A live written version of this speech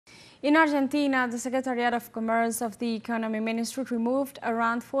In Argentina, the Secretariat of Commerce of the Economy Ministry removed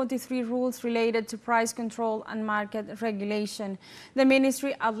around 43 rules related to price control and market regulation. The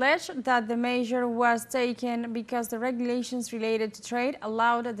ministry alleged that the measure was taken because the regulations related to trade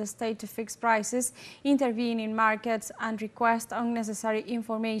allowed the state to fix prices, intervene in markets, and request unnecessary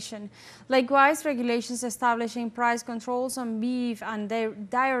information. Likewise, regulations establishing price controls on beef and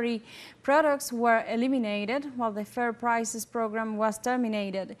dairy products were eliminated, while the Fair Prices program was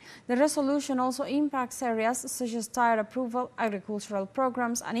terminated. The resolution also impacts areas such as tire approval, agricultural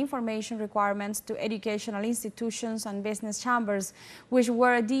programs, and information requirements to educational institutions and business chambers, which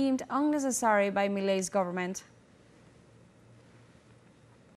were deemed unnecessary by Milei's government.